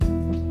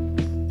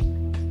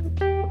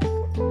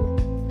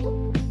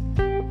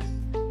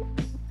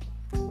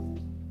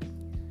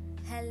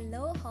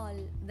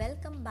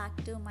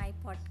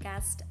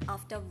podcast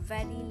after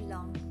very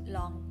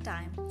long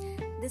time.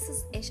 This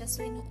is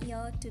Yashaswini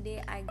here.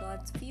 Today I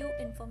got few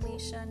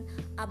information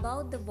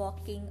about the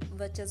walking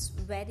which is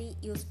very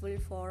useful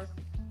for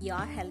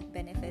your health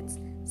benefits.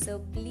 So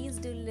please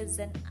do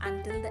listen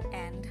until the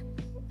end.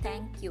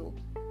 Thank you.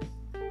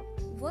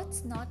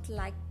 What's not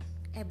like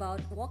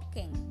about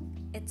walking?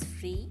 It's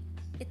free,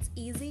 it's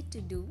easy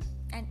to do,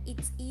 and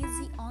it's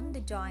easy on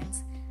the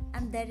joints,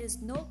 and there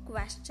is no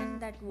question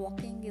that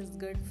walking is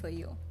good for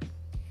you.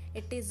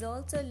 It is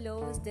also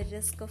lowers the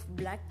risk of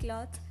blood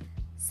clots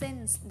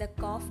since the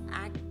cough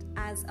acts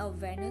as a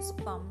venous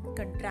pump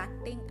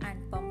contracting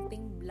and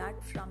pumping blood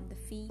from the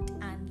feet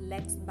and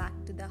legs back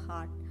to the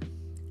heart,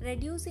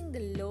 reducing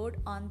the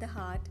load on the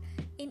heart.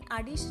 In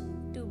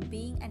addition to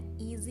being an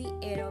easy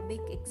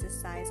aerobic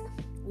exercise,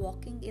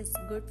 walking is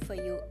good for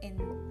you in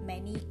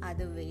many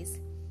other ways.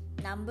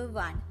 Number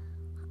 1,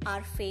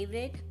 our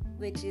favorite,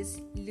 which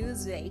is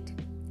lose weight.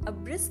 A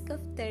brisk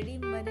of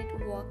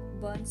 30-minute walk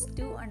burns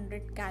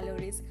 200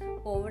 calories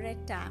over a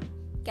time.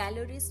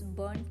 Calories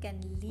burned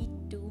can lead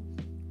to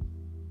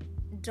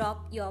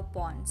drop your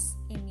pounds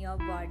in your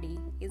body.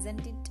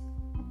 Isn't it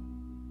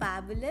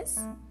fabulous?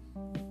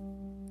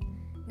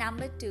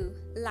 Number 2,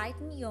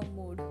 lighten your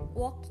mood.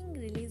 Walking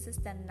releases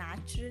the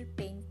natural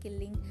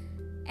pain-killing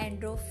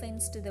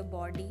endorphins to the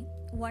body,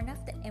 one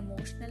of the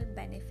emotional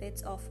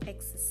benefits of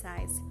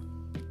exercise.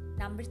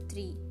 Number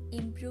 3,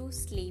 improve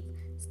sleep.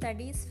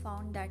 Studies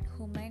found that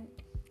women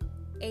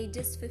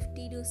ages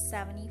 50 to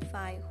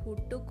 75 who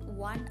took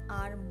 1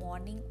 hour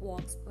morning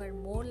walks were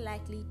more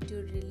likely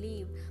to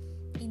relieve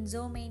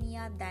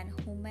insomnia than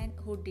women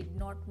who did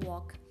not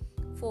walk.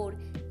 4.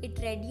 It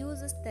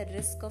reduces the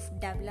risk of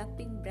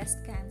developing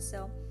breast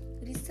cancer.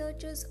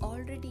 Researchers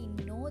already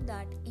know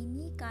that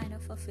any kind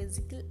of a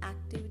physical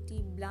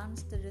activity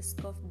blunts the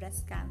risk of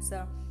breast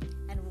cancer,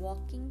 and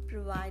walking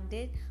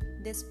provided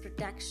this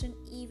protection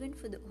even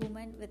for the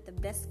women with the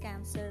breast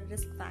cancer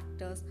risk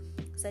factors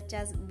such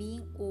as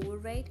being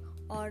overweight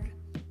or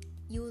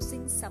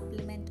using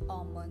supplement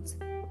hormones.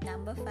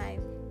 Number 5,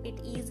 it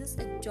eases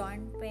a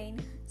joint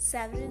pain.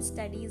 Several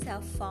studies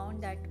have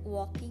found that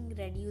walking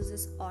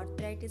reduces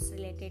arthritis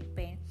related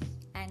pain,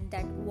 and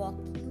that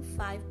walking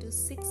 5 to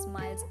 6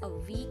 miles a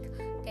week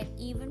can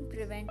even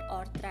prevent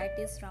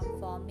arthritis from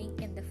forming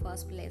in the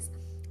first place.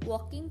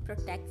 Walking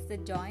protects the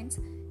joints,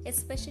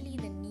 especially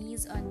the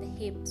knees and the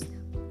hips,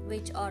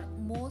 which are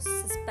most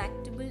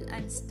susceptible,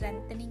 and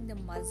strengthening the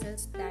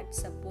muscles that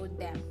support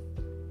them.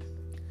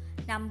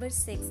 Number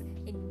 6,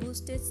 it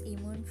boosts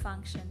immune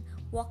function.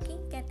 Walking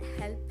can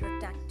help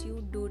protect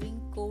you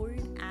during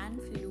cold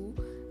and flu,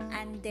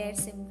 and their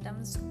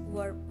symptoms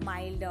were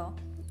milder.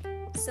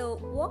 So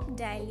walk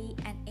daily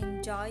and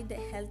enjoy the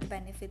health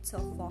benefits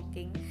of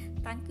walking.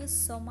 Thank you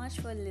so much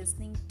for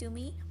listening to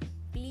me.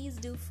 Please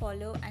do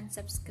follow and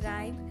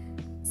subscribe.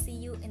 See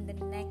you in the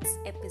next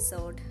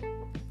episode.